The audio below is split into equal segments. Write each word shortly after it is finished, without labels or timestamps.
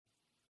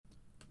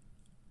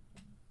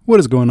What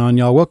is going on,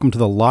 y'all? Welcome to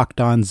the Locked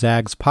On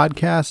Zags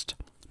podcast,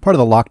 part of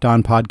the Locked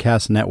On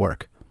Podcast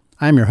Network.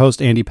 I'm your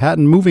host, Andy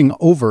Patton, moving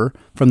over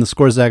from the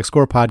Score Zags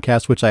Score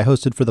podcast, which I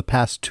hosted for the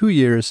past 2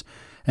 years,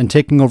 and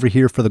taking over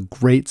here for the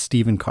great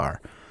Stephen Carr.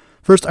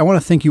 First, I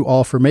want to thank you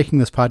all for making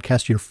this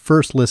podcast your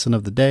first listen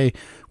of the day,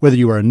 whether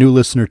you are a new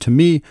listener to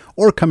me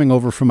or coming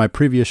over from my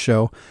previous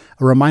show.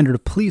 A reminder to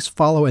please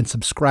follow and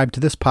subscribe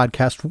to this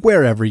podcast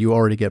wherever you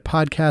already get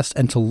podcasts,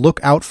 and to look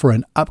out for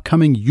an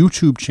upcoming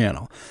YouTube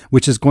channel,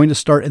 which is going to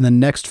start in the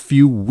next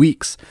few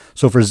weeks.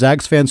 So for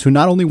Zags fans who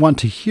not only want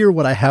to hear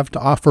what I have to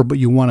offer, but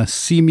you want to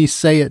see me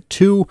say it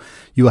too,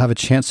 you will have a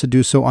chance to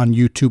do so on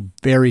YouTube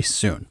very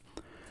soon.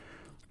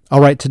 All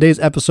right, today's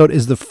episode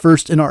is the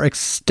first in our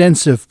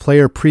extensive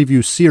player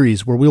preview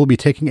series, where we will be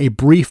taking a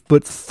brief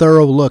but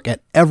thorough look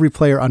at every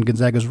player on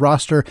Gonzaga's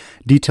roster,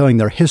 detailing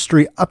their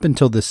history up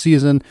until this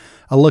season,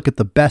 a look at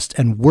the best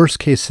and worst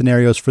case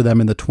scenarios for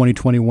them in the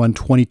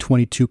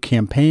 2021-2022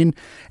 campaign,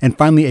 and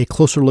finally a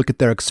closer look at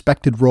their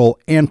expected role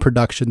and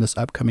production this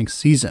upcoming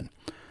season.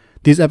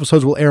 These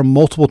episodes will air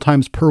multiple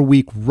times per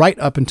week right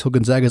up until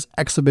Gonzaga's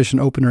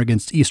exhibition opener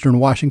against Eastern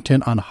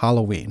Washington on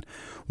Halloween.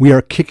 We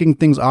are kicking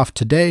things off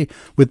today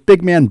with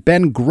big man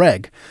Ben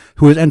Gregg,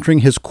 who is entering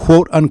his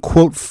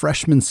quote-unquote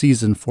freshman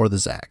season for the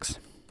Zags.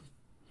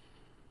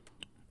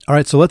 All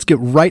right, so let's get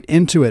right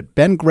into it.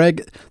 Ben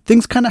Gregg,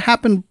 things kind of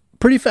happened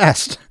pretty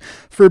fast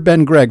for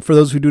Ben Gregg. For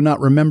those who do not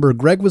remember,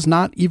 Gregg was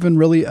not even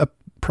really a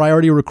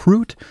priority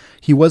recruit.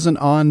 He wasn't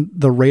on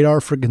the radar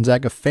for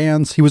Gonzaga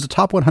fans. He was a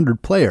top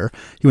 100 player.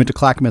 He went to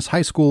Clackamas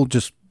High School,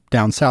 just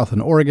down south in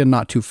Oregon,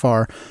 not too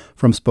far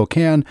from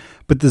Spokane.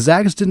 But the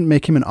Zags didn't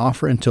make him an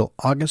offer until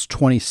August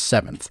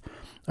 27th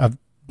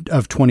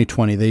of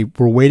 2020. They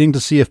were waiting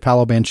to see if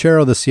Paolo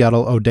Banchero, the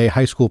Seattle O'Dea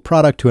High School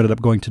product who ended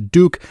up going to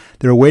Duke,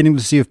 they were waiting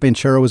to see if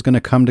Banchero was going to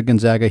come to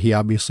Gonzaga. He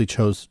obviously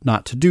chose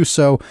not to do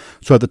so.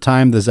 So at the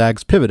time, the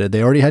Zags pivoted.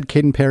 They already had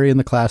Caden Perry in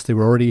the class. They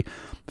were already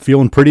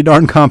feeling pretty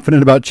darn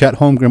confident about Chet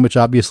Holmgren, which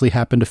obviously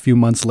happened a few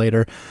months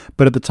later.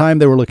 But at the time,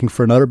 they were looking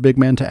for another big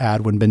man to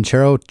add. When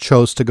Banchero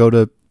chose to go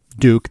to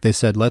Duke, they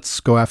said,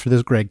 let's go after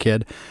this Gregg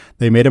kid.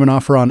 They made him an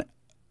offer on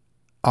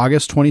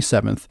August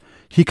 27th.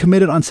 He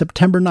committed on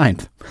September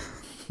 9th.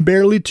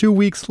 Barely 2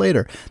 weeks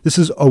later. This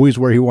is always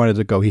where he wanted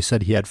to go. He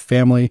said he had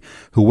family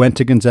who went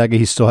to Gonzaga.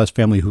 He still has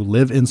family who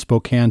live in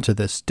Spokane to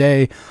this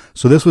day.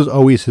 So this was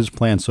always his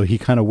plan. So he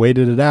kind of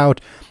waited it out,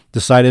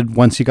 decided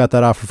once he got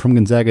that offer from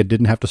Gonzaga,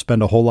 didn't have to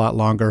spend a whole lot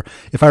longer.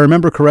 If I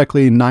remember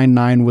correctly,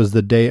 9/9 was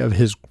the day of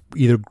his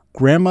either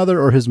grandmother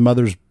or his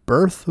mother's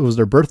birth. It was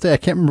their birthday. I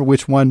can't remember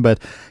which one, but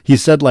he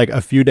said like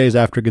a few days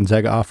after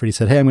Gonzaga offered, he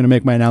said, hey, I'm going to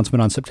make my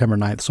announcement on September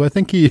 9th. So I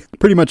think he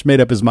pretty much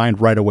made up his mind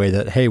right away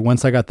that, hey,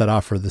 once I got that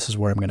offer, this is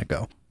where I'm going to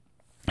go.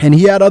 And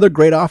he had other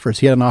great offers.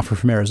 He had an offer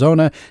from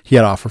Arizona. He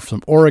had an offer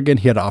from Oregon.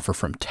 He had an offer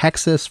from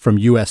Texas, from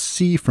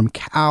USC, from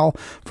Cal,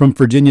 from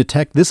Virginia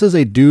Tech. This is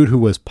a dude who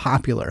was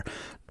popular,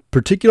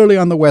 particularly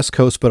on the West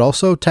Coast, but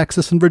also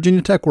Texas and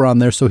Virginia Tech were on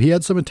there, so he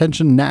had some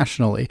attention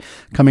nationally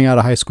coming out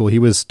of high school. He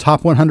was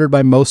top 100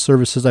 by most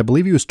services. I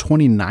believe he was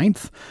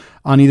 29th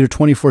on either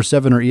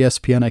 24/7 or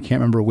ESPN. I can't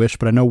remember which,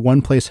 but I know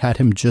one place had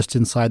him just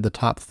inside the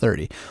top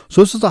 30.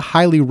 So this is a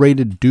highly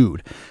rated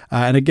dude.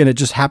 And again, it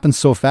just happened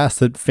so fast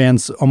that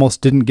fans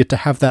almost didn't get to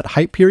have that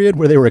hype period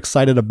where they were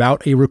excited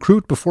about a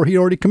recruit before he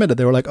already committed.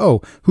 They were like,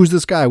 oh, who's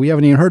this guy? We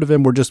haven't even heard of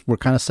him. We're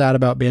kind of sad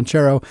about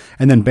Banchero.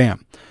 And then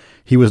bam.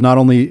 He was not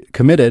only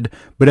committed,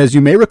 but as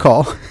you may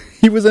recall,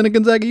 he was in a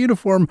Gonzaga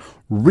uniform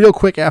real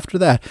quick after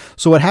that.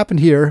 So what happened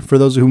here, for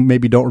those who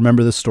maybe don't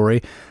remember this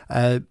story,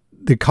 the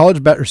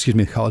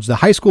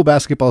high school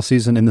basketball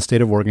season in the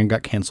state of Oregon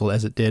got canceled,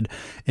 as it did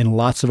in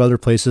lots of other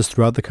places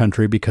throughout the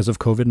country because of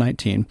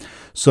COVID-19.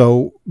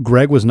 So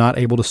Gregg was not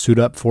able to suit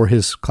up for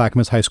his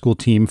Clackamas High School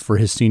team for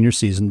his senior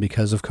season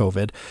because of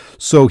COVID.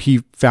 So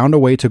he found a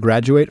way to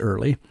graduate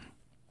early,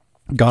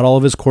 got all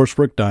of his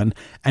coursework done,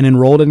 and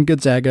enrolled in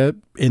Gonzaga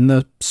in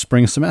the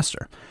spring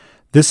semester.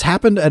 This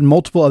happened at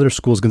multiple other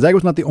schools. Gonzaga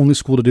was not the only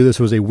school to do this.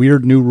 It was a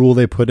weird new rule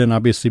they put in,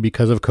 obviously,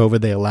 because of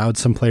COVID. They allowed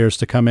some players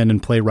to come in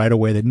and play right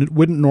away. They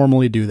wouldn't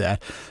normally do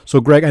that.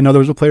 So Gregg, I know there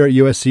was a player at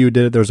USC who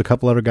did it. There was a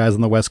couple other guys on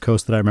the West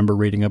Coast that I remember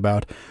reading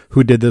about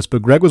who did this,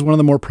 but Gregg was one of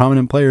the more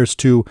prominent players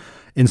to,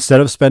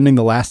 instead of spending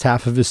the last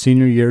half of his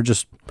senior year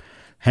just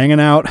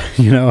hanging out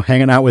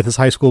with his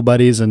high school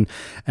buddies and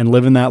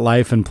living that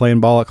life and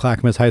playing ball at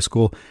Clackamas High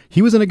School,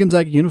 he was in a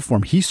Gonzaga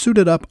uniform. He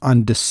suited up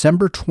on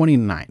December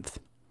 29th.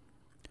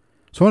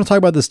 So I want to talk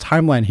about this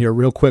timeline here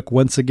real quick.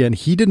 Once again,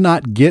 he did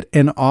not get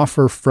an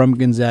offer from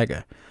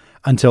Gonzaga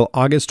until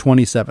August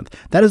 27th.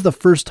 That is the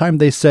first time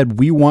they said,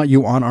 we want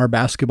you on our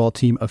basketball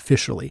team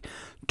officially.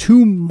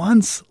 2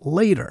 months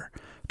later,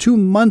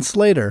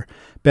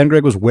 Ben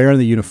Gregg was wearing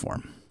the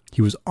uniform.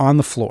 He was on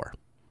the floor.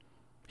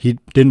 He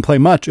didn't play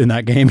much in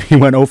that game. He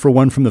went 0 for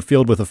 1 from the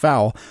field with a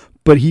foul,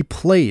 but he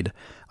played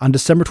on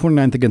December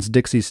 29th against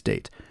Dixie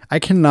State.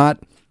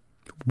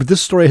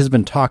 This story has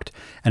been talked,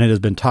 and it has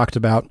been talked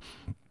about,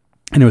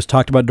 and it was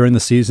talked about during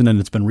the season, and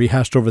it's been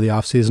rehashed over the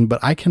offseason,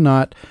 but I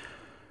cannot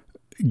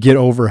get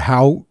over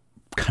how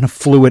kind of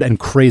fluid and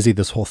crazy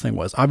this whole thing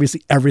was.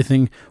 Obviously,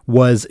 everything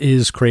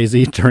is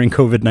crazy during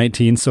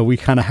COVID-19, so we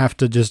kind of have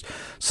to just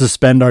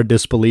suspend our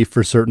disbelief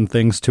for certain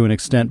things to an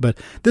extent. But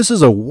this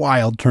is a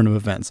wild turn of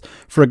events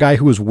for a guy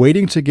who was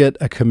waiting to get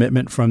a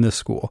commitment from this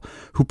school,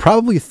 who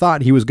probably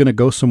thought he was going to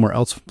go somewhere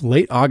else.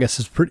 Late August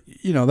is pretty,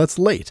 that's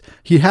late.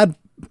 He had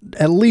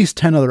at least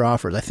 10 other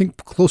offers, I think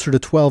closer to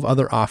 12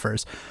 other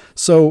offers.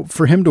 So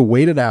for him to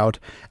wait it out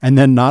and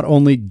then not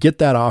only get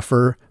that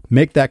offer,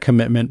 make that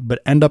commitment,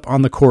 but end up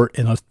on the court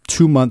in a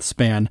 2-month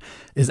span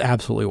is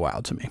absolutely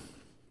wild to me.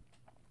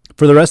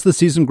 For the rest of the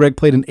season, Greg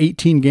played in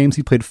 18 games.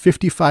 He played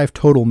 55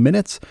 total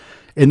minutes.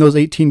 In those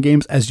 18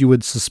 games, as you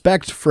would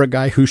suspect for a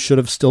guy who should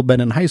have still been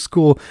in high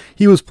school,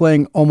 he was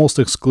playing almost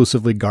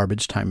exclusively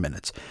garbage time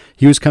minutes.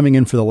 He was coming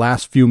in for the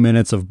last few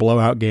minutes of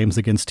blowout games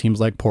against teams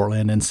like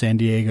Portland and San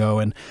Diego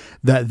and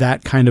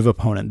that kind of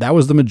opponent. That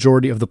was the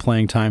majority of the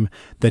playing time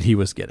that he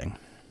was getting.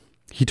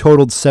 He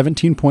totaled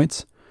 17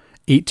 points,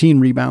 18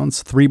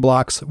 rebounds, 3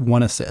 blocks,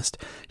 1 assist.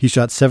 He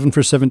shot 7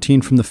 for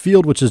 17 from the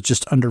field, which is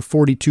just under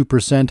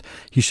 42%.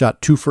 He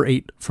shot 2 for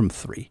 8 from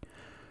 3.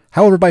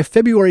 However, by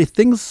February,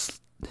 things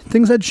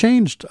had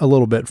changed a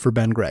little bit for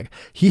Ben Gregg.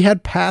 He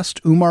had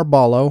passed Oumar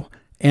Ballo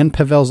and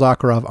Pavel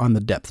Zakharov on the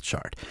depth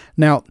chart.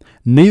 Now,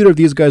 neither of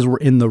these guys were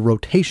in the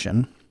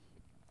rotation,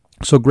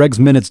 so Gregg's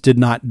minutes did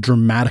not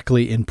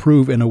dramatically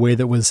improve in a way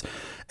that was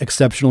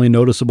exceptionally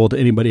noticeable to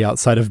anybody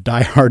outside of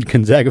diehard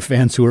Gonzaga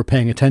fans who were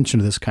paying attention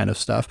to this kind of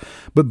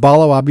stuff. But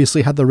Ballo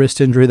obviously had the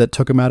wrist injury that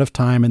took him out of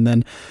time, and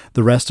then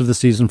the rest of the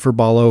season for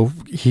Ballo,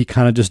 he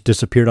kind of just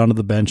disappeared onto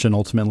the bench and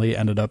ultimately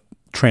ended up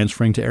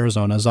transferring to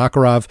Arizona.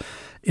 Zakharov,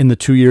 in the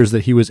 2 years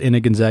that he was in a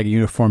Gonzaga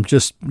uniform,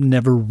 just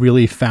never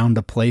really found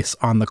a place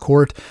on the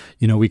court.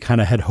 We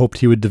kind of had hoped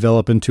he would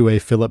develop into a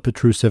Filip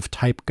Petrusev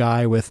type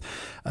guy with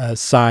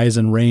size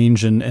and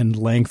range and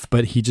length,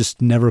 but he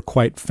just never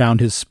quite found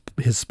his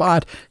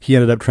spot. He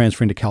ended up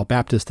transferring to Cal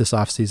Baptist this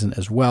offseason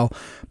as well.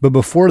 But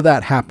before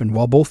that happened,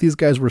 while both these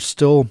guys were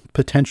still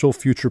potential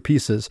future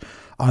pieces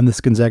on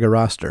this Gonzaga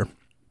roster,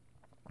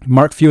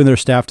 Mark Few and their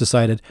staff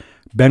decided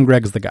Ben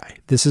Gregg's the guy.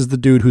 This is the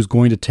dude who's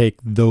going to take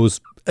those,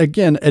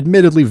 again,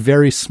 admittedly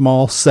very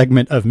small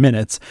segment of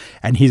minutes,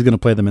 and he's going to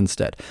play them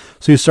instead.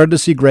 So you started to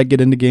see Gregg get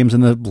into games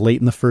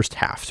late in the first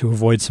half to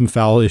avoid some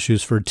foul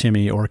issues for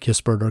Timmy or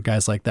Kispert or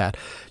guys like that.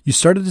 You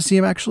started to see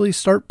him actually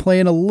start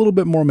playing a little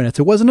bit more minutes.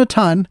 It wasn't a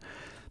ton,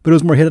 but it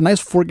was more. He had a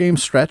nice 4-game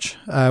stretch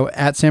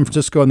at San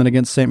Francisco and then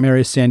against St.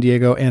 Mary's, San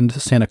Diego, and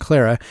Santa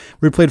Clara,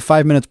 where he played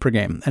 5 minutes per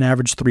game and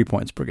averaged 3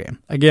 points per game.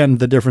 Again,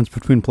 the difference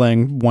between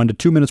playing 1 to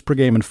 2 minutes per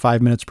game and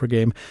 5 minutes per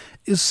game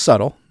is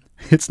subtle.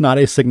 It's not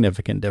a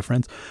significant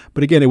difference.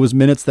 But again, it was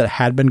minutes that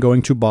had been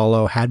going to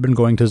Ballo, had been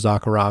going to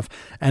Zakharov,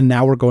 and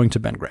now we're going to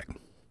Ben Gregg.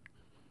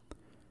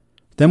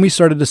 Then we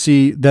started to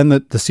see,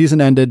 the season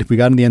ended, we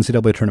got into the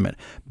NCAA tournament.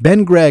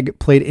 Ben Gregg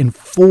played in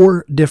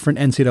 4 different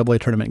NCAA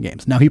tournament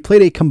games. Now, he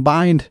played a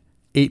combined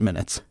 8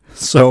 minutes,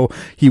 so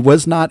he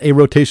was not a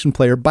rotation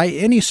player by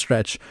any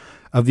stretch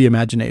of the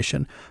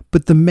imagination.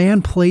 But the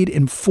man played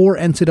in 4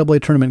 NCAA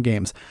tournament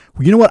games.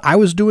 You know what I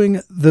was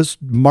doing this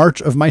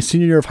March of my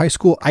senior year of high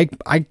school? I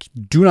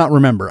do not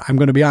remember. I'm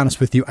going to be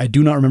honest with you. I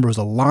do not remember. It was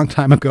a long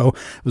time ago.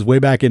 It was way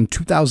back in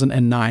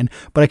 2009.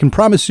 But I can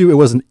promise you it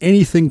wasn't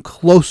anything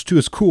close to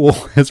as cool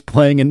as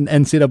playing in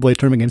NCAA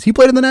tournament games. He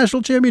played in the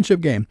national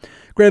championship game.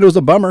 Granted, it was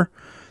a bummer.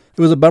 It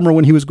was a bummer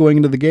when he was going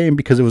into the game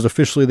because it was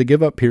officially the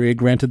give-up period.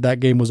 Granted, that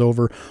game was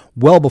over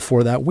well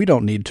before that. We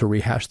don't need to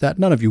rehash that.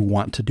 None of you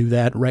want to do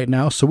that right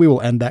now, so we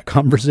will end that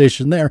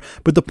conversation there.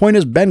 But the point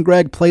is, Ben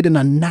Gregg played in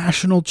a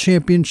national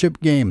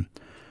championship game.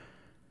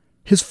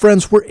 His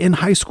friends were in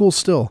high school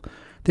still.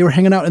 They were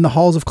hanging out in the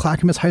halls of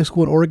Clackamas High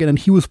School in Oregon, and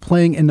he was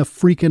playing in the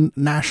freaking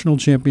national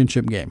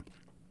championship game.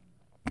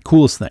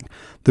 Coolest thing.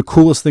 The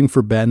coolest thing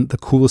for Ben, the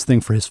coolest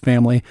thing for his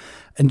family,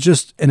 and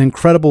just an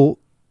incredible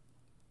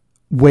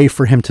way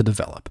for him to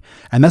develop.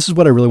 And this is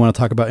what I really want to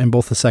talk about in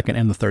both the second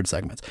and the third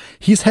segments.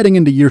 He's heading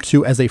into year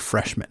 2 as a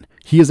freshman.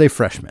 He is a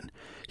freshman.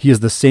 He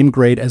is the same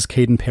grade as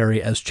Caden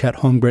Perry, as Chet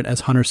Holmgren, as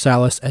Hunter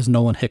Salas, as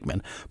Nolan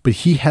Hickman. But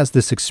he has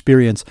this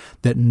experience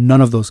that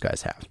none of those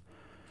guys have.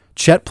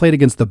 Chet played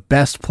against the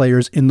best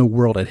players in the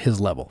world at his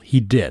level. He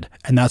did.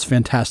 And that's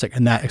fantastic.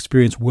 And that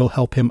experience will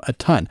help him a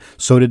ton.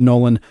 So did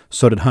Nolan.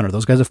 So did Hunter.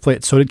 Those guys have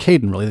played. So did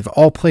Caden, really. They've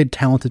all played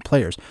talented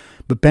players.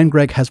 But Ben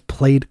Gregg has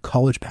played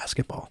college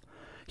basketball.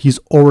 He's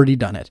already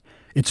done it.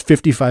 It's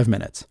 55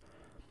 minutes,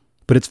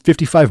 but it's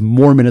 55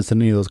 more minutes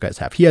than any of those guys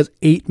have. He has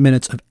 8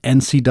 minutes of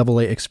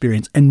NCAA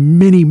experience and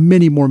many,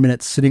 many more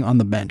minutes sitting on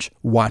the bench,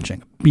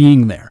 watching,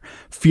 being there,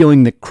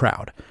 feeling the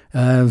crowd.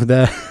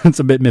 That's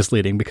a bit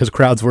misleading because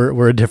crowds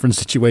were a different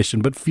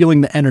situation, but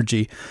feeling the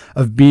energy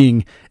of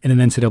being in an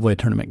NCAA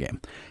tournament game.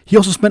 He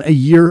also spent a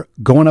year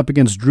going up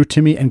against Drew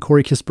Timme and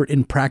Corey Kispert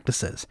in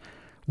practices.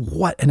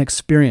 What an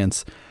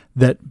experience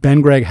that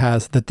Ben Gregg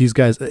has, that these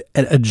guys,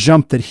 a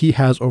jump that he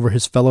has over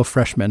his fellow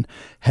freshmen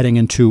heading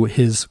into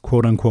his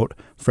quote-unquote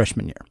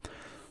freshman year.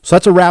 So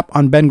that's a wrap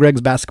on Ben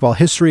Gregg's basketball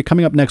history.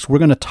 Coming up next, we're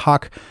going to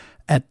talk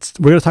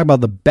We're going to talk about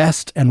the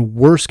best and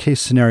worst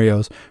case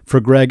scenarios for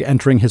Greg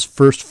entering his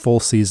first full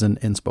season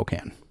in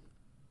Spokane.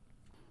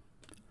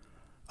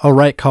 All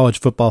right, college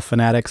football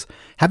fanatics,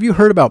 have you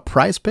heard about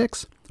Prize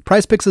Picks?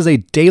 Prize Picks is a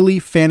daily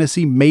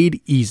fantasy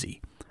made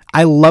easy.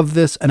 I love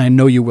this, and I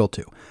know you will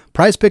too.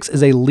 Prize Picks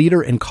is a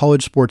leader in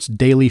college sports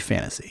daily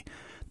fantasy.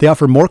 They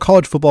offer more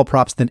college football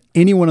props than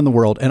anyone in the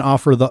world and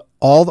offer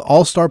all the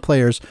all-star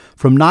players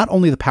from not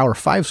only the Power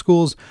 5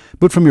 schools,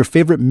 but from your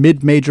favorite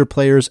mid-major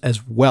players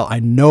as well. I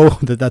know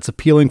that that's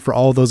appealing for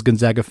all those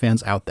Gonzaga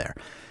fans out there.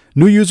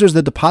 New users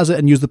that deposit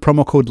and use the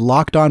promo code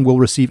LOCKEDON will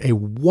receive a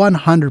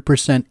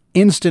 100%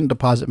 instant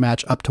deposit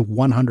match up to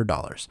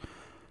 $100.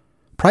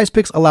 Prize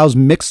Picks allows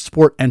mixed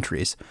sport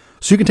entries,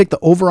 so you can take the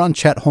over on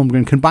Chet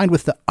Holmgren combined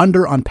with the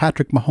under on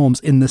Patrick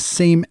Mahomes in the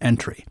same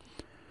entry.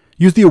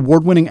 Use the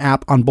award-winning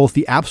app on both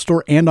the App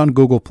Store and on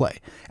Google Play.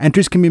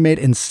 Entries can be made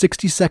in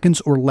 60 seconds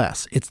or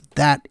less. It's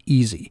that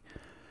easy.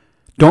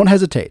 Don't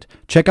hesitate.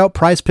 Check out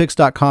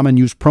prizepicks.com and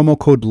use promo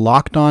code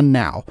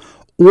LOCKEDONNOW,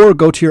 or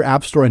go to your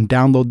App Store and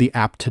download the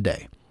app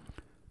today.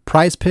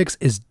 Prize Picks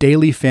is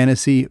daily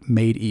fantasy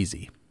made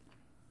easy.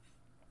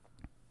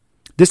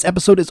 This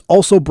episode is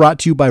also brought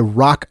to you by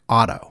Rock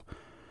Auto.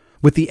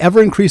 With the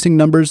ever-increasing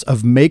numbers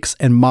of makes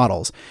and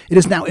models, it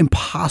is now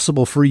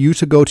impossible for you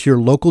to go to your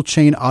local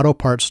chain auto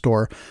parts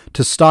store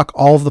to stock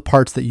all of the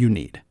parts that you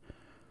need.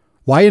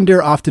 Why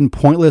endure often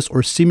pointless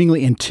or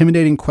seemingly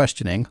intimidating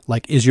questioning,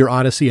 like is your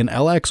Odyssey an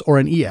LX or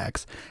an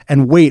EX,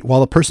 and wait while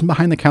the person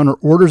behind the counter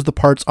orders the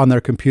parts on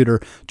their computer,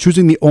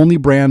 choosing the only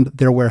brand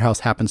their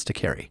warehouse happens to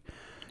carry?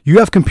 You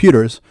have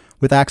computers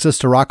with access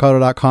to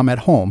rockauto.com at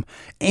home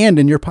and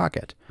in your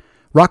pocket.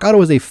 Rock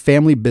Auto is a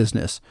family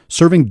business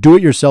serving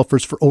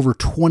do-it-yourselfers for over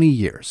 20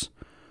 years.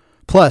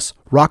 Plus,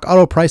 Rock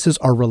Auto prices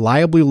are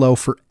reliably low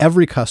for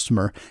every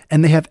customer,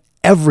 and they have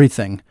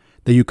everything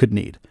that you could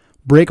need.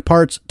 Brake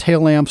parts,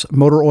 tail lamps,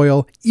 motor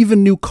oil,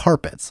 even new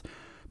carpets.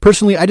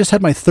 Personally, I just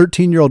had my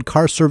 13-year-old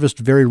car serviced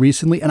very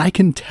recently, and I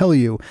can tell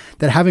you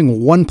that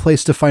having one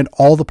place to find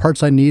all the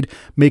parts I need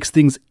makes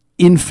things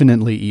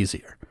infinitely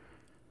easier.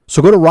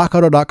 So go to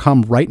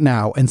rockauto.com right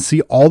now and see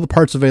all the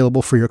parts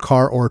available for your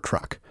car or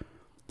truck.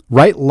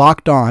 Write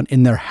Locked On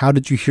in their How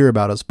Did You Hear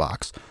About Us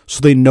box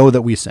so they know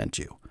that we sent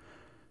you.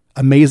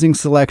 Amazing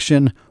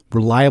selection,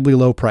 reliably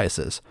low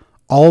prices,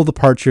 all the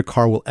parts your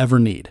car will ever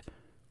need.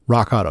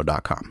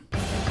 rockauto.com.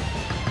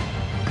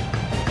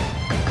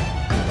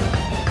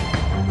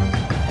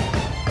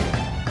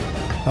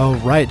 All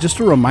right, just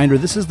a reminder,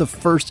 this is the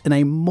first in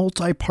a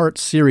multi-part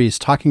series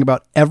talking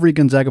about every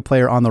Gonzaga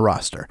player on the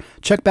roster.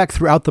 Check back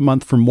throughout the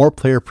month for more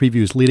player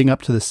previews leading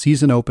up to the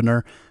season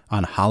opener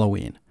on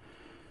Halloween.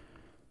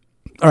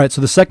 All right,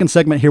 so the second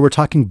segment here, we're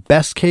talking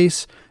best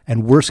case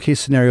and worst case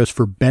scenarios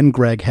for Ben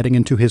Gregg heading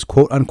into his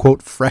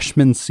quote-unquote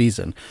freshman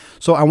season.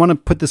 So I want to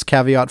put this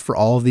caveat for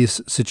all of these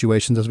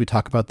situations as we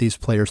talk about these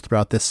players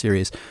throughout this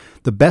series.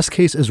 The best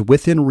case is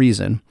within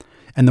reason,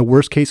 and the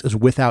worst case is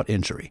without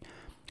injury.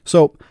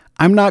 So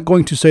I'm not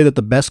going to say that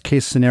the best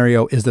case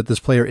scenario is that this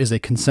player is a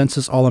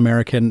consensus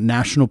All-American,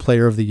 National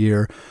Player of the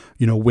Year,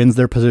 wins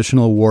their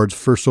positional awards,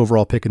 first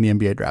overall pick in the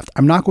NBA draft.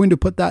 I'm not going to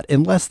put that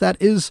unless that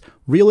is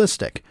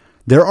realistic.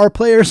 There are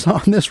players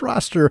on this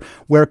roster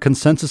where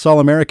consensus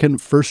All-American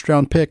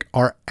first-round pick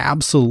are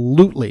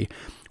absolutely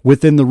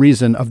within the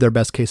reason of their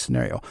best-case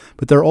scenario.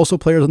 But there are also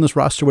players on this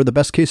roster where the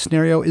best-case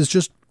scenario is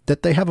just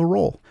that they have a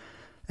role.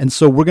 And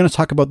so we're going to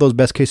talk about those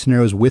best-case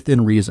scenarios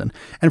within reason.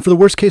 And for the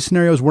worst-case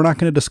scenarios, we're not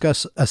going to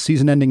discuss a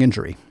season-ending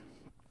injury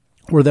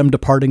or them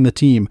departing the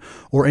team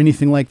or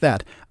anything like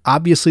that.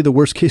 Obviously, the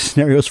worst-case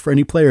scenarios for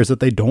any player is that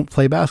they don't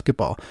play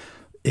basketball.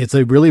 It's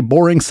a really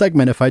boring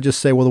segment if I just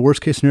say, well, the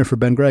worst case scenario for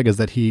Ben Gregg is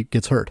that he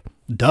gets hurt.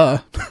 Duh.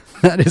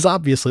 That is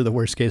obviously the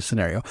worst case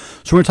scenario.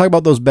 So we're going to talk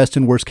about those best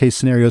and worst case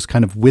scenarios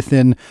kind of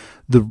within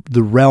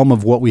the realm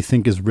of what we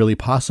think is really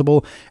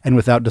possible and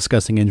without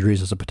discussing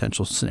injuries as a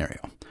potential scenario.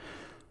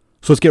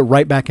 So let's get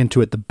right back into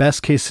it. The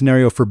best case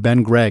scenario for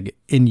Ben Gregg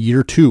in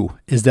year 2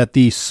 is that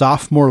the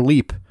sophomore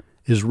leap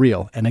is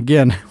real. And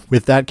again,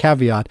 with that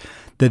caveat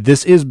that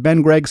this is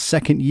Ben Gregg's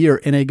second year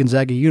in a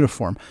Gonzaga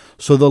uniform.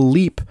 So the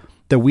leap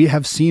that we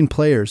have seen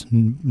players,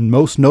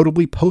 most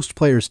notably post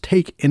players,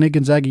 take in a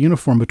Gonzaga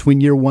uniform between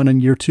year 1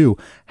 and year 2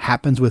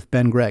 happens with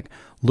Ben Gregg.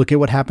 Look at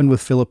what happened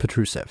with Filip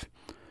Petrusev.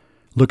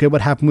 Look at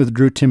what happened with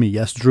Drew Timme.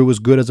 Yes, Drew was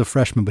good as a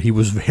freshman, but he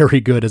was very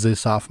good as a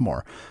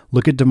sophomore.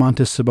 Look at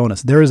Domantas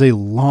Sabonis. There is a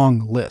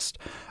long list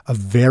of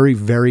very,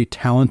 very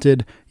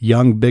talented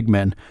young big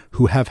men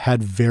who have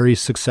had very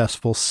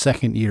successful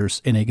second years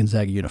in a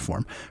Gonzaga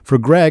uniform. For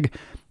Gregg,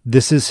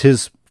 this is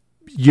his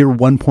year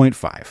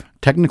 1.5.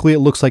 Technically, it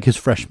looks like his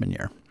freshman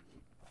year.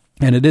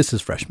 And it is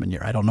his freshman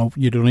year. I don't know.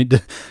 You don't need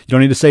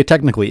to say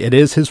technically. It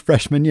is his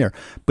freshman year.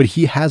 But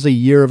he has a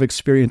year of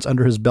experience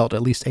under his belt,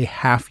 at least a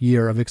half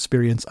year of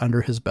experience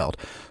under his belt.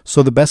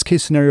 So the best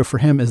case scenario for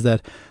him is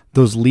that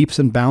those leaps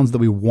and bounds that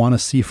we want to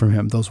see from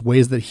him, those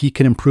ways that he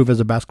can improve as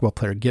a basketball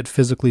player, get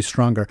physically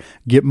stronger,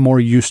 get more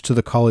used to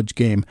the college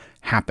game,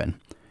 happen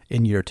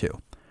in year 2.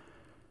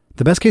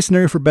 The best case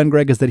scenario for Ben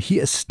Gregg is that he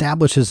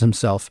establishes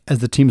himself as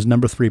the team's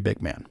number 3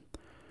 big man.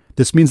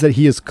 This means that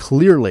he is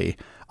clearly,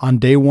 on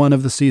day 1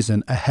 of the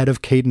season, ahead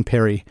of Caden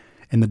Perry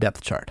in the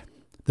depth chart.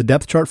 The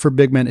depth chart for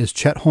big men is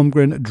Chet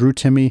Holmgren, Drew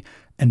Timme,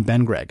 and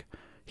Ben Gregg.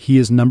 He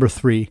is number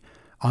 3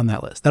 on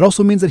that list. That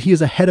also means that he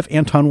is ahead of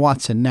Anton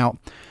Watson. Now,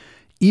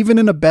 even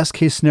in a best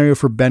case scenario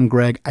for Ben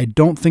Gregg, I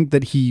don't think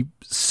that he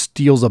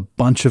steals a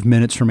bunch of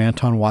minutes from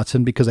Anton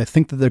Watson because I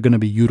think that they're going to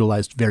be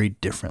utilized very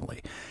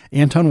differently.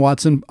 Anton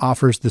Watson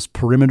offers this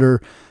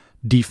perimeter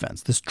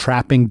defense, this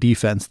trapping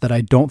defense that I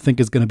don't think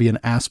is going to be an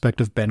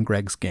aspect of Ben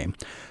Gregg's game.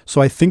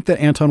 So I think that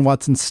Anton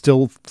Watson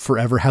still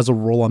forever has a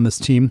role on this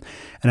team,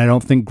 and I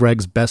don't think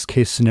Gregg's best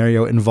case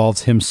scenario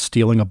involves him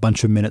stealing a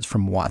bunch of minutes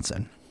from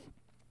Watson.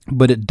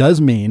 But it does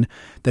mean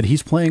that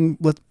he's playing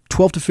with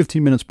 12 to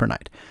 15 minutes per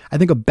night. I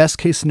think a best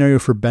case scenario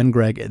for Ben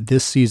Gregg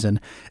this season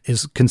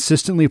is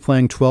consistently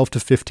playing 12 to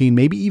 15,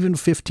 maybe even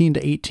 15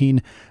 to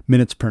 18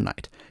 minutes per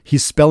night.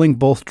 He's spelling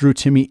both Drew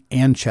Timme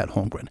and Chet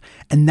Holmgren,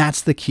 and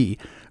that's the key.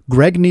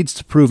 Gregg needs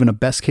to prove in a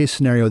best case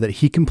scenario that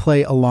he can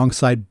play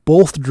alongside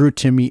both Drew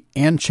Timme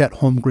and Chet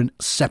Holmgren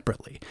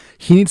separately.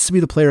 He needs to be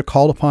the player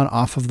called upon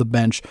off of the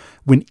bench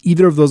when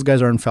either of those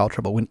guys are in foul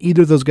trouble, when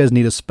either of those guys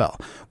need a spell,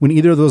 when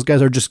either of those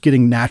guys are just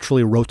getting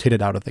naturally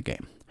rotated out of the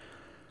game.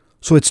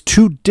 So it's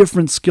 2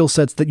 different skill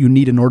sets that you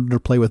need in order to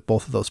play with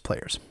both of those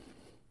players.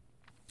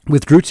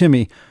 With Drew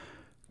Timme,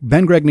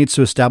 Ben Gregg needs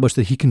to establish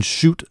that he can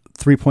shoot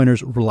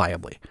 3-pointers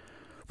reliably.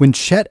 When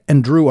Chet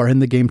and Drew are in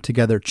the game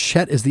together,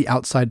 Chet is the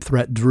outside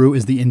threat, Drew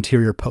is the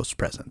interior post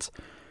presence.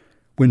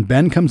 When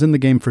Ben comes in the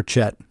game for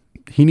Chet,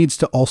 he needs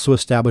to also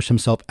establish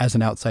himself as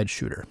an outside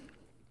shooter.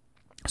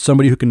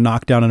 Somebody who can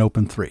knock down an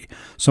open 3.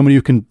 Somebody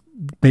who can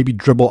maybe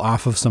dribble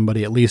off of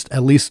somebody, at least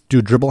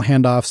do dribble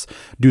handoffs,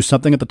 do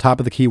something at the top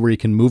of the key where he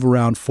can move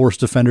around, force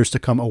defenders to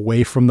come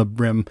away from the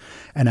rim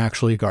and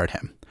actually guard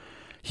him.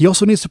 He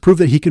also needs to prove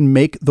that he can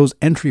make those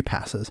entry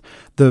passes.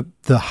 The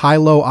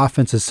high-low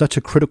offense is such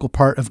a critical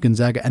part of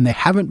Gonzaga, and they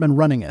haven't been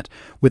running it.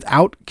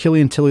 Without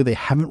Killian Tillie, they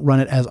haven't run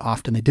it as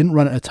often. They didn't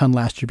run it a ton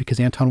last year because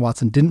Anton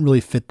Watson didn't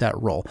really fit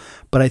that role.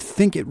 But I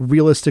think it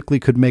realistically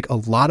could make a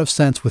lot of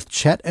sense with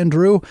Chet and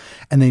Drew,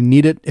 and they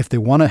need it. If they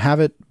want to have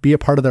it be a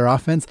part of their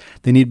offense,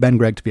 they need Ben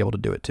Gregg to be able to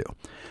do it too.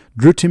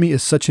 Drew Timme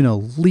is such an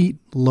elite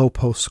low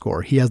post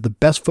scorer. He has the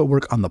best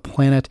footwork on the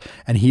planet,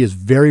 and he is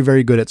very,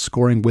 very good at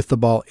scoring with the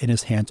ball in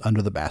his hands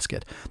under the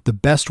basket. The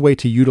best way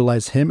to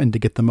utilize him and to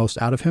get the most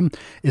out of him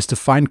is to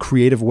find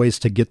creative ways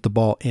to get the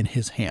ball in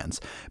his hands.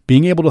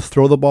 Being able to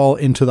throw the ball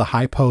into the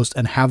high post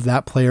and have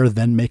that player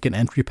then make an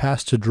entry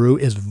pass to Drew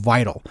is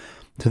vital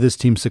to this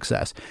team's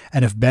success.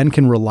 And if Ben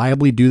can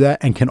reliably do that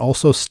and can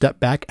also step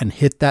back and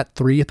hit that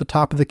 3 at the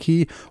top of the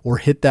key or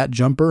hit that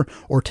jumper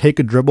or take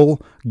a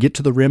dribble, get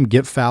to the rim,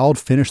 get fouled,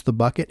 finish the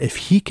bucket, if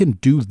he can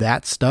do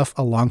that stuff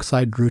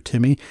alongside Drew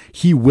Timme,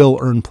 he will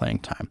earn playing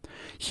time.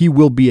 He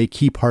will be a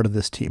key part of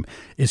this team.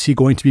 Is he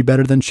going to be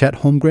better than Chet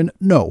Holmgren?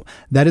 No,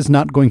 that is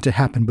not going to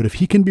happen. But if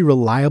he can be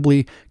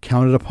reliably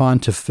counted upon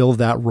to fill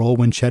that role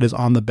when Chet is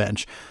on the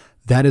bench,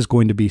 that is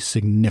going to be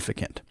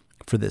significant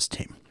for this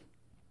team.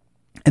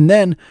 And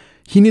then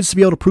he needs to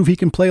be able to prove he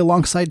can play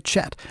alongside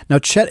Chet. Now,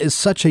 Chet is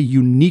such a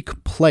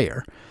unique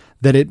player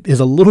that it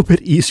is a little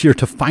bit easier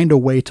to find a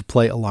way to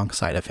play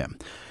alongside of him.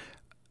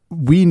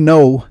 We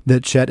know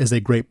that Chet is a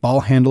great ball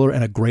handler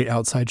and a great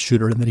outside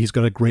shooter and that he's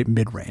got a great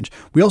mid-range.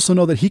 We also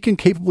know that he can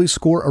capably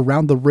score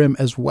around the rim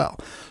as well.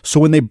 So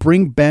when they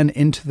bring Ben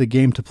into the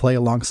game to play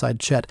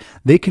alongside Chet,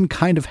 they can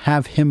kind of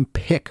have him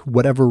pick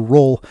whatever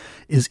role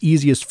is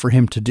easiest for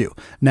him to do.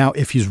 Now,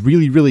 if he's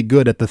really, really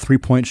good at the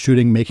 3-point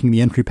shooting, making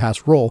the entry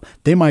pass role,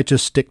 they might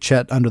just stick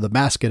Chet under the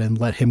basket and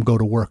let him go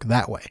to work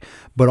that way.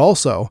 But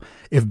also,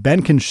 if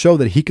Ben can show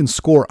that he can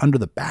score under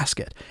the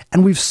basket,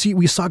 and we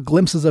saw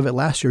glimpses of it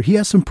last year, he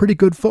has some pretty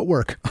good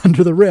footwork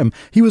under the rim.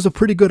 He was a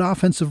pretty good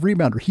offensive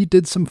rebounder. He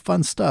did some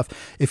fun stuff.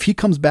 If he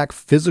comes back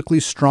physically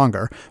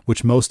stronger,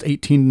 which most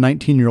 18,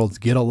 19-year-olds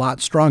get a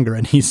lot stronger,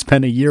 and he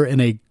spent a year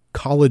in a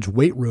college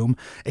weight room,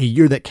 a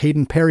year that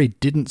Caden Perry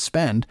didn't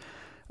spend,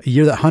 a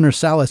year that Hunter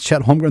Salas,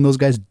 Chet Holmgren, those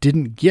guys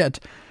didn't get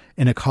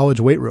in a college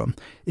weight room.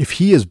 If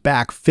he is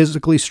back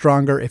physically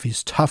stronger, if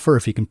he's tougher,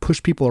 if he can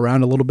push people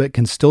around a little bit,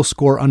 can still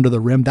score under the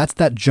rim, that's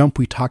that jump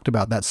we talked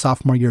about, that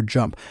sophomore year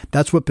jump.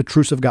 That's what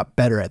Petrusev got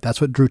better at.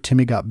 That's what Drew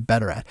Timme got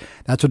better at.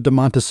 That's what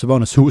Domantas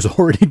Sabonis, who was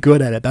already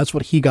good at it, that's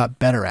what he got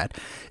better at.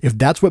 If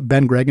that's what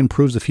Ben Gregg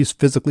improves, if he's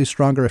physically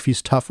stronger, if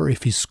he's tougher,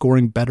 if he's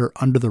scoring better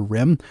under the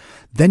rim,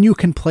 then you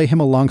can play him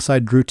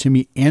alongside Drew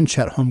Timme and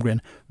Chet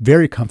Holmgren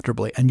very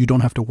comfortably, and you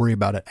don't have to worry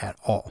about it at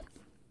all.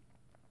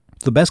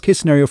 The best case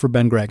scenario for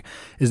Ben Gregg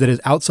is that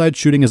his outside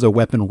shooting is a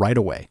weapon right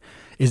away.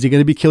 Is he going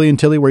to be Killian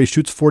Tillie where he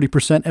shoots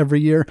 40% every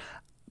year?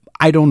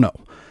 I don't know.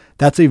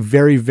 That's a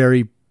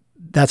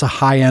that's a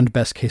high-end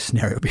best case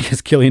scenario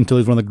because Killian Tillie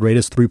is one of the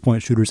greatest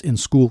 3-point shooters in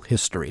school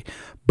history.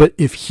 But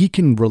if he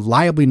can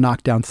reliably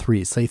knock down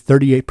threes, say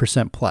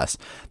 38% plus,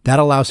 that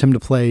allows him to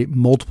play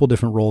multiple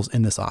different roles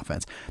in this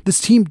offense. This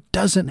team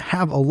doesn't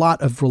have a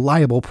lot of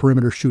reliable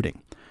perimeter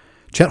shooting.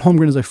 Chet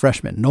Holmgren is a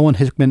freshman. Nolan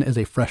Hickman is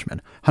a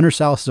freshman. Hunter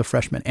Salas is a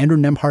freshman. Andrew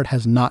Nembhard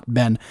has not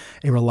been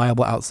a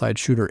reliable outside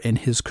shooter in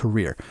his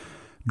career.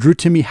 Drew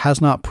Timme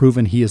has not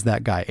proven he is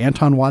that guy.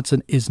 Anton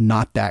Watson is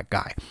not that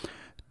guy.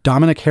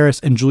 Dominic Harris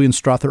and Julian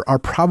Strother are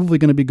probably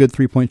going to be good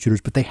three-point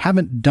shooters, but they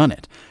haven't done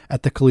it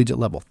at the collegiate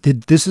level.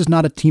 This is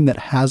not a team that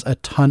has a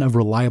ton of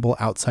reliable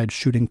outside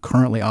shooting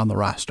currently on the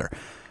roster.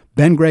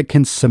 Ben Gregg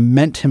can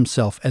cement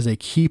himself as a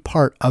key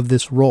part of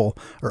this role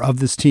or of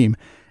this team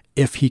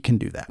if he can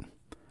do that.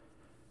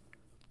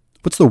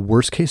 What's the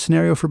worst case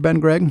scenario for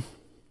Ben Gregg?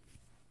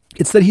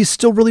 It's that he's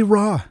still really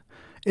raw.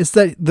 It's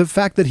that the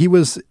fact that he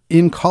was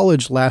in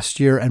college last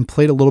year and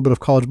played a little bit of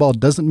college ball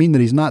doesn't mean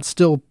that he's not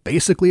still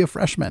basically a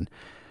freshman.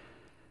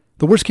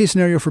 The worst case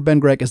scenario for Ben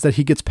Gregg is that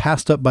he gets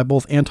passed up by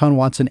both Anton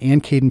Watson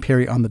and Caden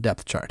Perry on the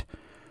depth chart.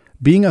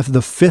 Being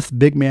the fifth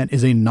big man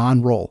is a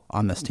non-role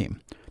on this team.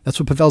 That's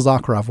what Pavel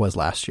Zakharov was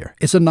last year.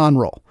 It's a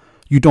non-role.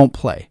 You don't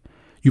play.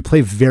 You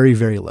play very,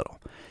 very little.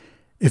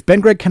 If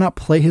Ben Gregg cannot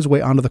play his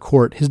way onto the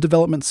court, his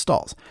development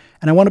stalls.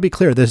 And I want to be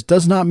clear, this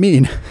does not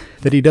mean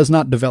that he does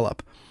not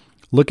develop.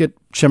 Look at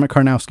Przemek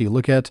Karnowski.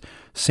 Look at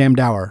Sam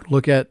Dower.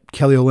 Look at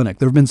Kelly Olynyk.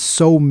 There have been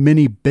so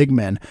many big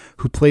men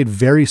who played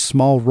very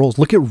small roles.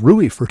 Look at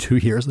Rui for 2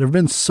 years. There have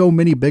been so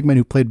many big men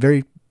who played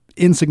very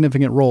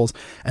insignificant roles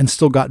and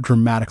still got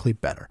dramatically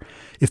better.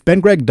 If Ben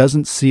Gregg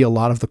doesn't see a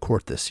lot of the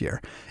court this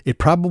year, it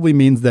probably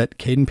means that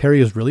Caden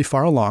Perry is really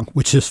far along,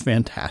 which is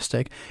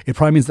fantastic. It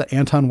probably means that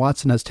Anton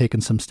Watson has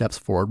taken some steps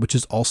forward, which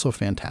is also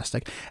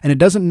fantastic. And it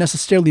doesn't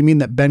necessarily mean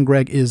that Ben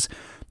Gregg is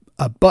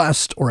a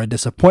bust or a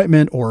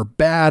disappointment or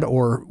bad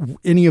or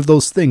any of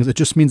those things. It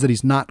just means that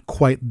he's not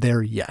quite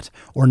there yet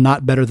or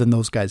not better than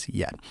those guys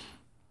yet.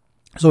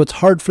 So it's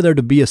hard for there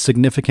to be a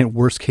significant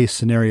worst case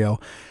scenario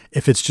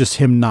if it's just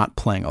him not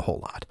playing a whole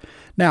lot.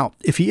 Now,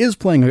 if he is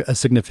playing a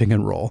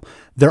significant role,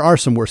 there are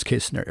some worst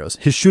case scenarios.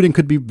 His shooting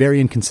could be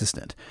very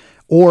inconsistent,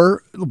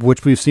 or,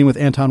 which we've seen with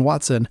Anton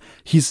Watson,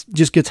 he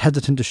just gets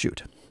hesitant to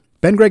shoot.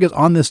 Ben Gregg is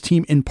on this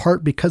team in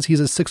part because he's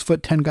a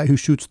 6'10" guy who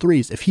shoots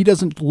threes. If he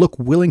doesn't look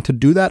willing to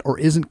do that or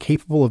isn't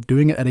capable of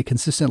doing it at a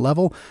consistent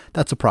level,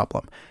 that's a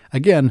problem.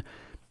 Again,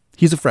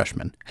 he's a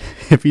freshman.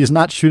 If he's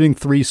not shooting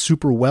threes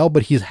super well,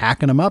 but he's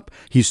hacking them up,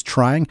 he's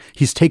trying,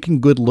 he's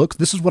taking good looks,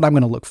 this is what I'm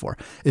going to look for.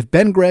 If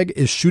Ben Gregg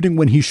is shooting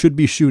when he should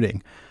be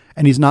shooting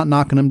and he's not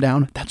knocking them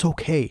down, that's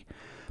okay.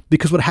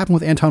 Because what happened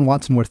with Anton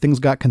Watson where things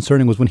got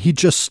concerning was when he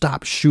just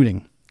stopped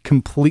shooting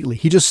completely.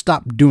 He just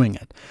stopped doing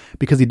it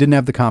because he didn't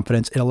have the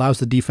confidence. It allows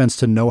the defense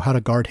to know how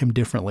to guard him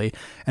differently,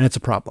 and it's a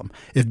problem.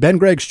 If Ben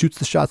Gregg shoots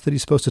the shots that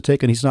he's supposed to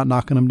take and he's not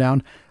knocking them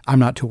down, I'm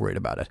not too worried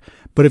about it.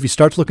 But if he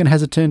starts looking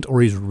hesitant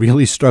or he's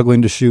really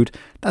struggling to shoot,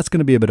 that's going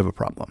to be a bit of a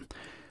problem.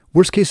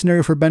 Worst case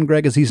scenario for Ben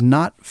Gregg is he's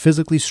not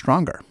physically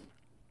stronger.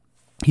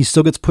 He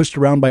still gets pushed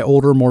around by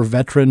older, more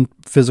veteran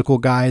physical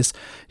guys.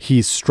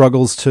 He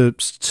struggles to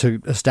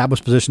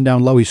establish position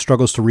down low. He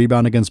struggles to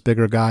rebound against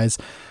bigger guys.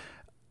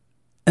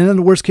 And then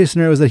the worst case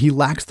scenario is that he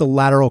lacks the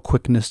lateral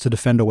quickness to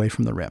defend away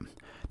from the rim.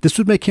 This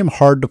would make him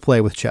hard to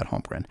play with Chet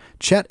Holmgren.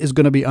 Chet is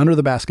going to be under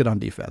the basket on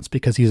defense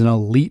because he's an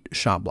elite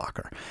shot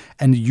blocker.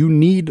 And you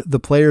need the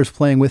players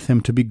playing with him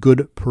to be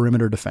good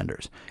perimeter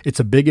defenders. It's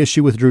a big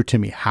issue with Drew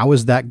Timme. How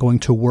is that going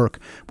to work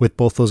with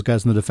both those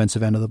guys on the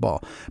defensive end of the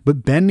ball?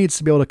 But Ben needs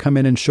to be able to come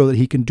in and show that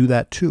he can do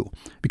that too.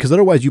 Because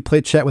otherwise you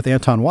play Chet with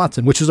Anton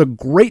Watson, which is a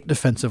great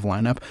defensive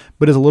lineup,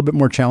 but is a little bit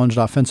more challenged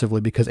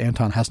offensively because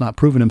Anton has not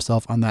proven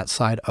himself on that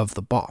side of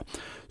the ball.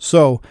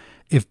 So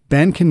if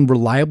Ben can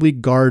reliably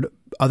guard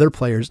other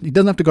players, he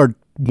doesn't have to guard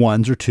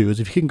ones or twos.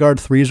 If he can guard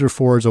threes or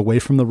fours away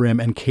from the rim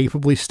and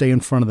capably stay in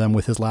front of them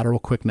with his lateral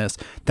quickness,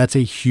 that's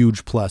a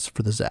huge plus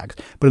for the Zags.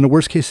 But in the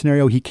worst case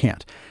scenario, he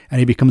can't, and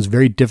he becomes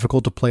very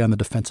difficult to play on the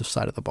defensive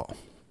side of the ball.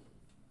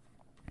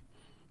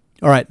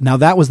 All right, now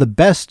that was the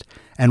best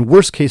and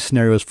worst case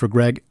scenarios for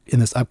Gregg in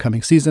this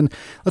upcoming season.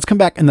 Let's come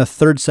back in the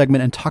third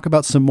segment and talk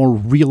about some more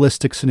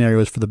realistic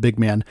scenarios for the big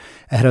man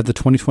ahead of the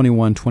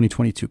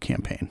 2021-2022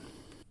 campaign.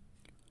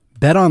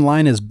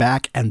 BetOnline is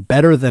back and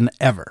better than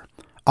ever.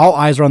 All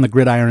eyes are on the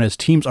gridiron as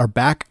teams are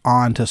back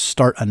on to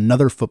start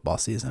another football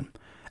season.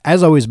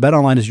 As always,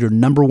 BetOnline is your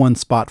number one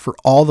spot for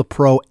all the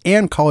pro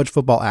and college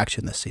football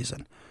action this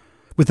season.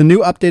 With the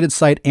new updated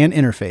site and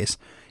interface,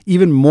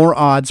 even more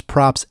odds,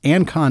 props,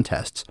 and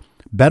contests,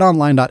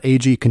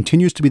 BetOnline.ag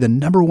continues to be the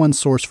number one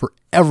source for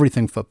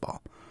everything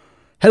football.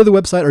 Head to the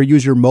website or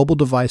use your mobile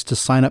device to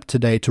sign up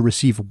today to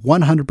receive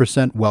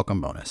 100% welcome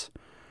bonus.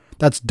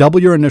 That's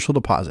double your initial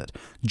deposit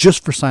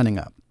just for signing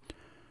up.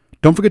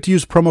 Don't forget to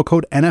use promo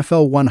code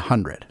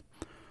NFL100.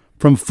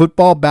 From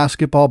football,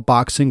 basketball,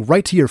 boxing,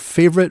 right to your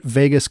favorite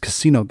Vegas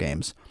casino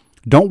games,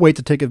 don't wait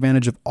to take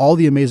advantage of all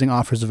the amazing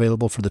offers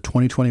available for the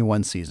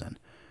 2021 season.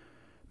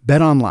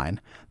 BetOnline,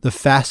 the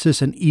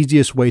fastest and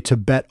easiest way to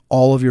bet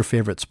all of your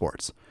favorite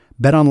sports.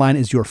 BetOnline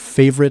is your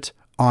favorite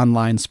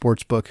online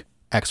sportsbook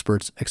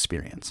experts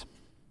experience.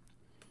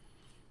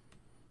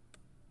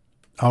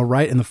 All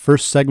right, in the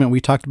first segment, we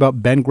talked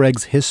about Ben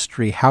Gregg's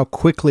history, how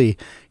quickly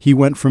he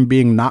went from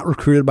being not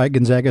recruited by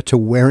Gonzaga to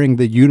wearing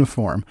the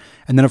uniform.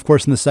 And then, of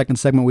course, in the second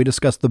segment, we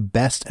discussed the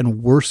best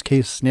and worst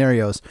case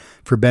scenarios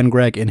for Ben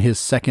Gregg in his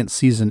second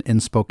season in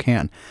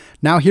Spokane.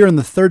 Now, here in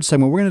the third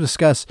segment, we're going to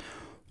discuss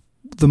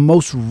the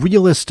most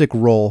realistic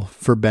role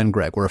for Ben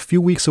Gregg. We're a few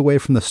weeks away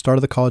from the start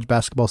of the college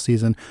basketball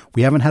season.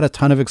 We haven't had a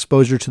ton of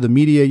exposure to the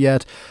media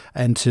yet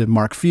and to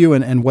Mark Few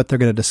and what they're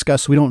going to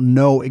discuss. We don't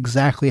know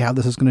exactly how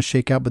this is going to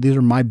shake out, but these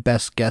are my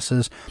best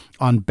guesses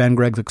on Ben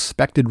Gregg's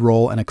expected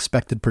role and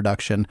expected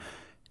production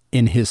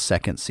in his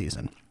second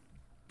season.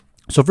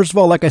 So first of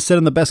all, like I said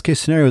in the best case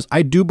scenarios,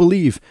 I do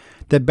believe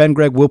that Ben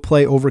Gregg will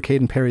play over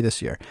Caden Perry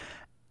this year.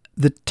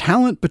 The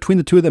talent between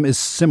the two of them is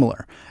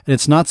similar, and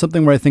it's not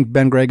something where I think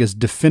Ben Gregg is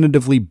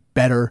definitively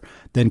better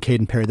than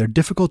Caden Perry. They're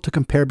difficult to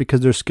compare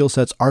because their skill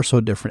sets are so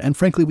different, and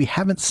frankly, we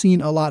haven't seen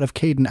a lot of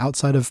Caden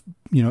outside of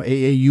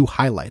AAU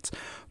highlights,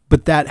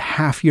 but that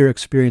half-year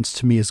experience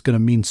to me is going to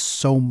mean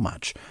so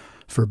much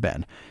for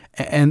Ben.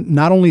 And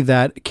not only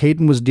that,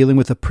 Caden was dealing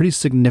with a pretty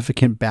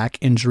significant back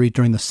injury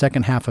during the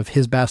second half of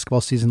his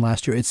basketball season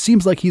last year. It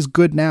seems like he's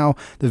good now.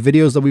 The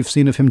videos that we've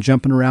seen of him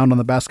jumping around on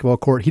the basketball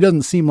court, he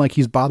doesn't seem like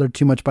he's bothered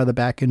too much by the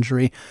back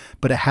injury,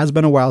 but it has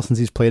been a while since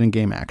he's played in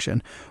game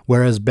action.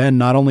 Whereas Ben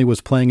not only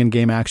was playing in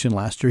game action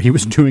last year, he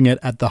was doing it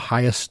at the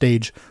highest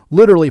stage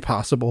literally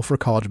possible for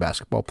college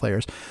basketball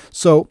players.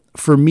 So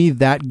for me,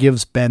 that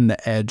gives Ben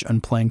the edge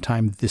on playing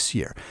time this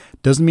year.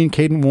 Doesn't mean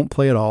Caden won't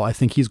play at all. I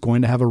think he's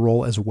going to have a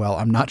role as well.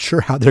 I'm not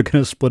sure how they're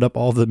going to split up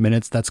all the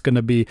minutes. That's going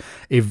to be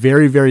a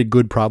very, very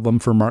good problem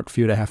for Mark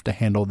Few to have to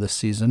handle this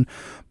season.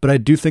 But I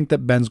do think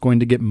that Ben's going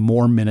to get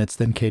more minutes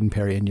than Caden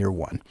Perry in year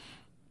one.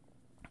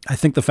 I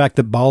think the fact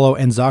that Ballo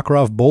and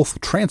Zakharov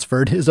both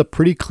transferred is a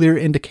pretty clear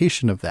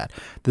indication of that.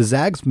 The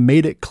Zags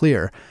made it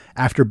clear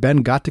after Ben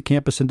got to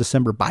campus in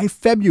December. By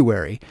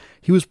February,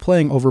 he was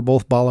playing over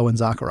both Ballo and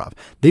Zakharov.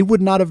 They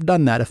would not have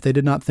done that if they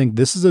did not think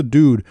this is a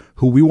dude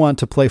who we want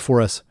to play for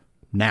us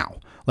now.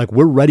 Like,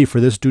 we're ready for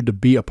this dude to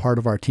be a part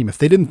of our team. If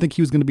they didn't think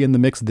he was going to be in the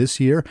mix this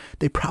year,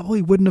 they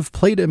probably wouldn't have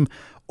played him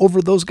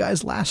over those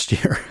guys last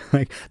year.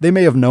 Like, they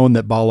may have known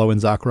that Ballo and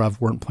Zakharov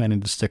weren't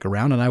planning to stick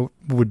around, and I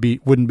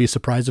wouldn't be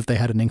surprised if they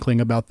had an inkling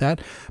about that.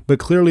 But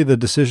clearly the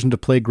decision to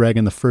play Gregg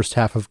in the first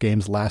half of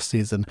games last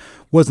season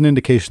was an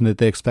indication that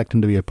they expect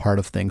him to be a part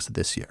of things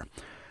this year.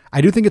 I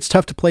do think it's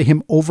tough to play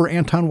him over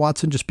Anton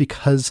Watson just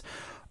because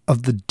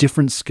of the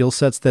different skill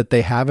sets that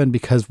they have, and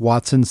because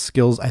Watson's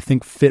skills, I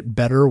think, fit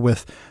better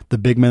with the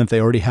big men that they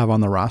already have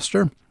on the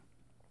roster.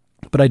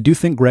 But I do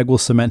think Gregg will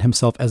cement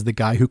himself as the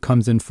guy who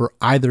comes in for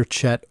either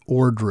Chet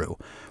or Drew.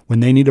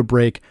 When they need a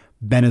break,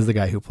 Ben is the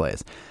guy who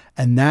plays.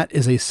 And that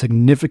is a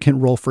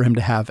significant role for him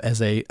to have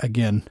as a,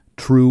 again,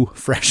 true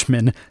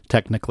freshman,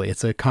 technically.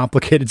 It's a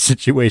complicated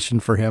situation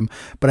for him,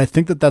 but I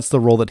think that that's the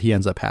role that he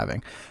ends up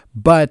having.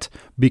 But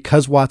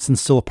because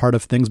Watson's still a part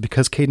of things,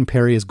 because Caden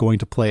Perry is going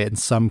to play in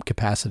some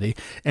capacity,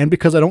 and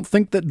because I don't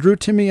think that Drew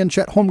Timme and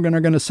Chet Holmgren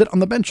are going to sit on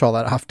the bench all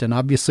that often.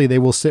 Obviously, they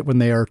will sit when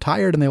they are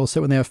tired and they will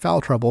sit when they have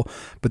foul trouble,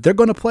 but they're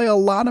going to play a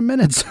lot of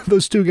minutes.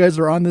 Those two guys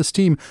are on this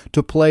team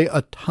to play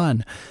a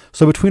ton.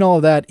 So between all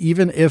of that,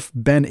 even if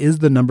Ben is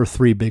the number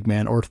 3 big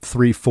man, or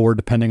 3-4,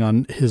 depending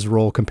on his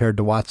role compared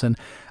to Watson,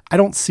 I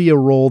don't see a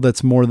role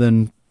that's more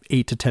than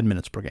 8 to 10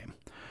 minutes per game.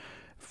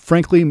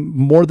 Frankly,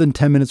 more than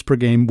 10 minutes per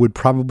game would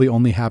probably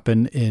only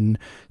happen in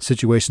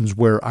situations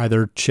where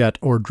either Chet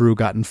or Drew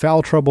got in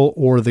foul trouble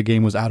or the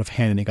game was out of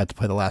hand and he got to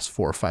play the last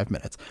 4 or 5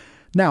 minutes.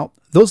 Now,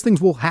 those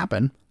things will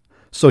happen,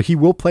 so he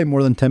will play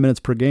more than 10 minutes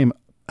per game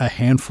a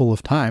handful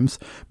of times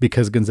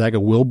because Gonzaga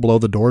will blow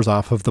the doors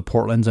off of the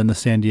Portlands and the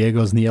San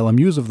Diegos and the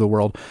LMUs of the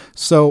world.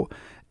 So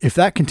if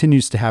that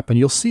continues to happen,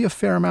 you'll see a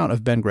fair amount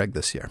of Ben Gregg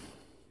this year.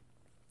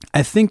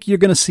 I think you're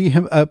going to see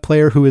him a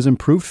player who is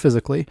improved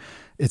physically.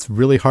 It's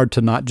really hard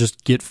to not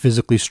just get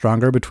physically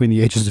stronger between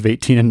the ages of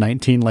 18 and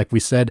 19, like we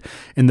said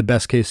in the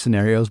best case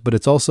scenarios. But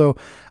it's also,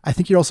 I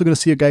think you're also going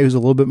to see a guy who's a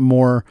little bit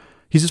more,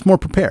 he's just more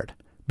prepared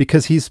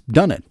because he's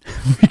done it,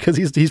 because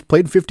he's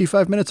played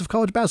 55 minutes of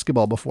college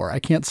basketball before. I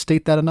can't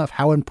state that enough,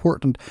 how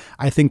important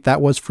I think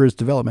that was for his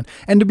development.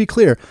 And to be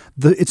clear,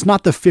 it's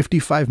not the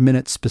 55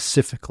 minutes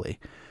specifically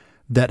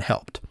that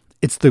helped.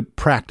 It's the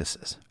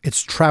practices.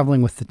 It's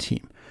traveling with the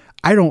team.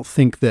 I don't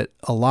think that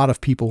a lot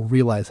of people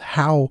realize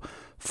how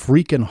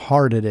freaking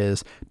hard it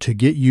is to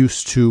get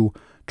used to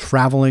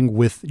traveling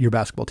with your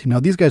basketball team. Now,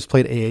 these guys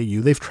played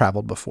AAU. They've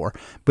traveled before,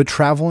 but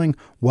traveling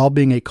while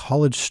being a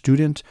college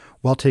student,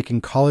 while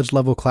taking college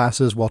level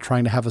classes, while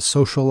trying to have a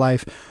social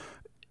life,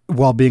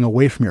 while being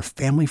away from your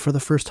family for the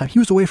first time. He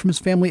was away from his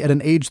family at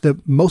an age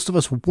that most of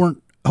us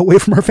weren't away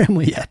from our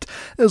family yet.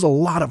 There's a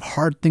lot of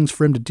hard things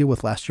for him to deal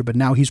with last year, but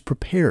now he's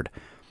prepared.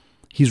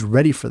 He's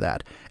ready for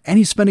that. And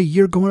he spent a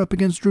year going up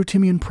against Drew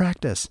Timme in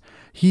practice.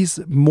 He's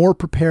more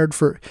prepared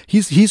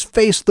he's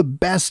faced the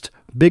best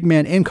big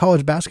man in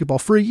college basketball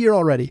for a year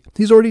already.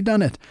 He's already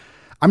done it.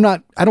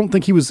 I don't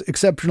think he was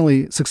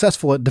exceptionally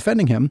successful at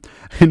defending him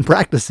in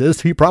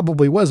practices. He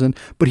probably wasn't,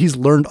 but he's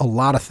learned a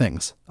lot of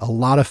things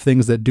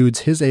that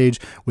dudes his age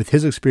with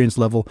his experience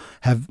level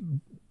have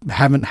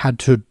haven't had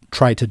to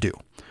try to do.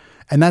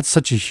 And that's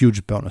such a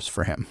huge bonus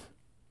for him.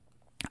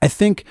 I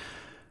think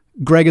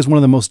Greg is one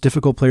of the most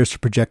difficult players to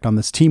project on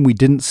this team. We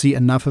didn't see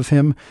enough of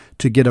him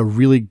to get a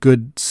really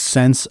good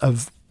sense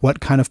of what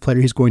kind of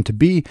player he's going to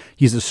be.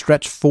 He's a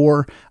stretch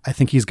 4. I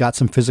think he's got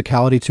some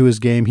physicality to his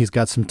game. He's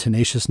got some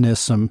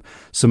tenaciousness,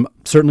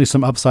 certainly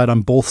some upside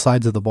on both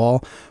sides of the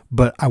ball,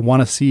 but I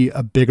want to see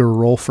a bigger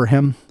role for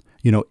him.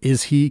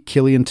 Is he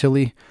Killian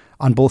Tilly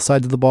on both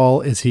sides of the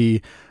ball? Is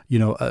he,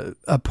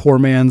 a poor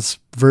man's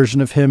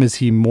version of him? Is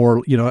he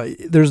more,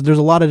 there's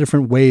a lot of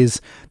different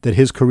ways that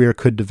his career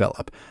could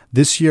develop.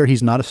 This year,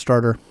 he's not a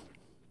starter.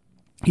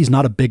 He's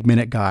not a big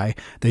minute guy.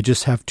 They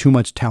just have too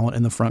much talent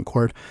in the front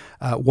court.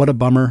 What a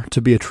bummer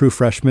to be a true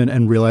freshman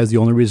and realize the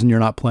only reason you're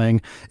not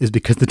playing is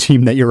because the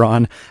team that you're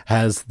on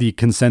has the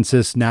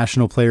consensus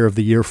National Player of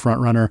the Year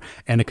frontrunner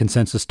and a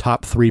consensus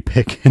top 3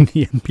 pick in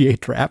the NBA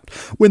draft.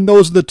 When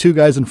those are the 2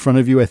 guys in front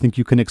of you, I think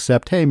you can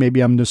accept, hey,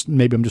 maybe I'm just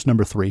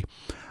number 3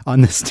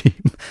 on this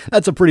team.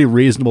 That's a pretty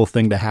reasonable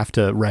thing to have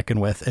to reckon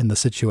with in the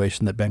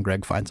situation that Ben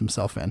Gregg finds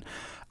himself in.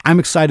 I'm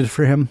excited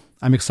for him.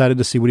 I'm excited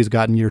to see what he's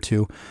got in year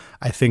 2.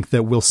 I think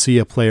that we'll see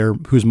a player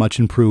who's much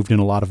improved in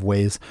a lot of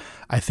ways.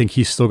 I think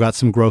he's still got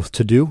some growth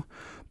to do,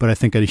 but I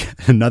think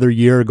another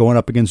year going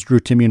up against Drew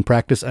Timme in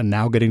practice and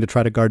now getting to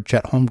try to guard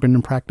Chet Holmgren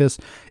in practice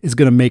is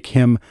going to make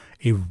him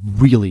a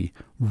really,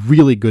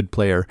 really good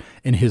player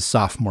in his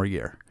sophomore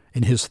year.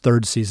 In his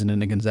 3rd season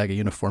in a Gonzaga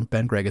uniform,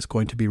 Ben Gregg is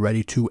going to be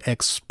ready to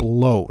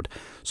explode.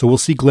 So we'll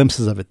see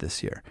glimpses of it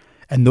this year.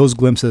 And those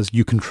glimpses,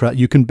 you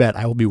can bet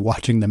I will be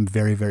watching them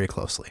very, very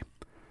closely.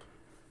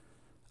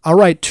 All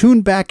right,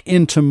 tune back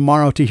in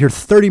tomorrow to hear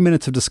 30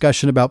 minutes of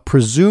discussion about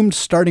presumed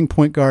starting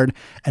point guard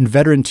and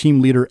veteran team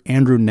leader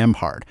Andrew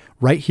Nembhard,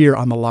 right here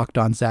on the Locked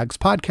On Zags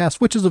podcast,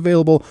 which is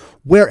available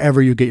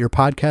wherever you get your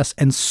podcasts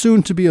and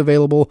soon to be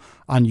available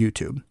on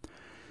YouTube.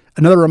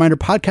 Another reminder,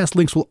 podcast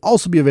links will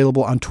also be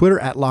available on Twitter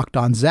at Locked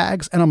On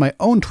Zags and on my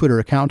own Twitter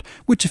account,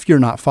 which if you're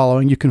not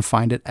following, you can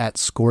find it at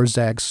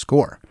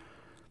ScoreZagsScore.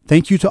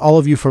 Thank you to all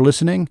of you for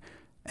listening,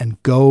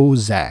 and go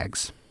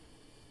Zags.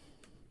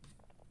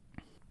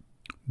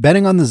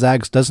 Betting on the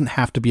Zags doesn't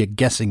have to be a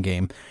guessing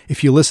game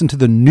if you listen to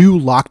the new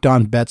Locked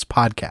On Bets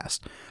podcast,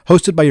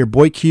 hosted by your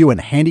boy Q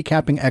and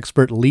handicapping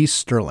expert Lee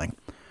Sterling.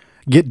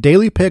 Get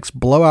daily picks,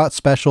 blowout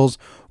specials,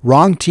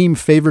 wrong team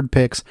favored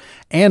picks,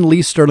 and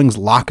Lee Sterling's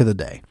lock of the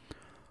day.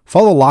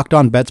 Follow Locked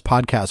On Bets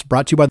podcast,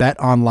 brought to you by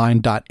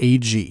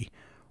betonline.ag,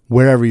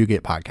 wherever you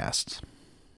get podcasts.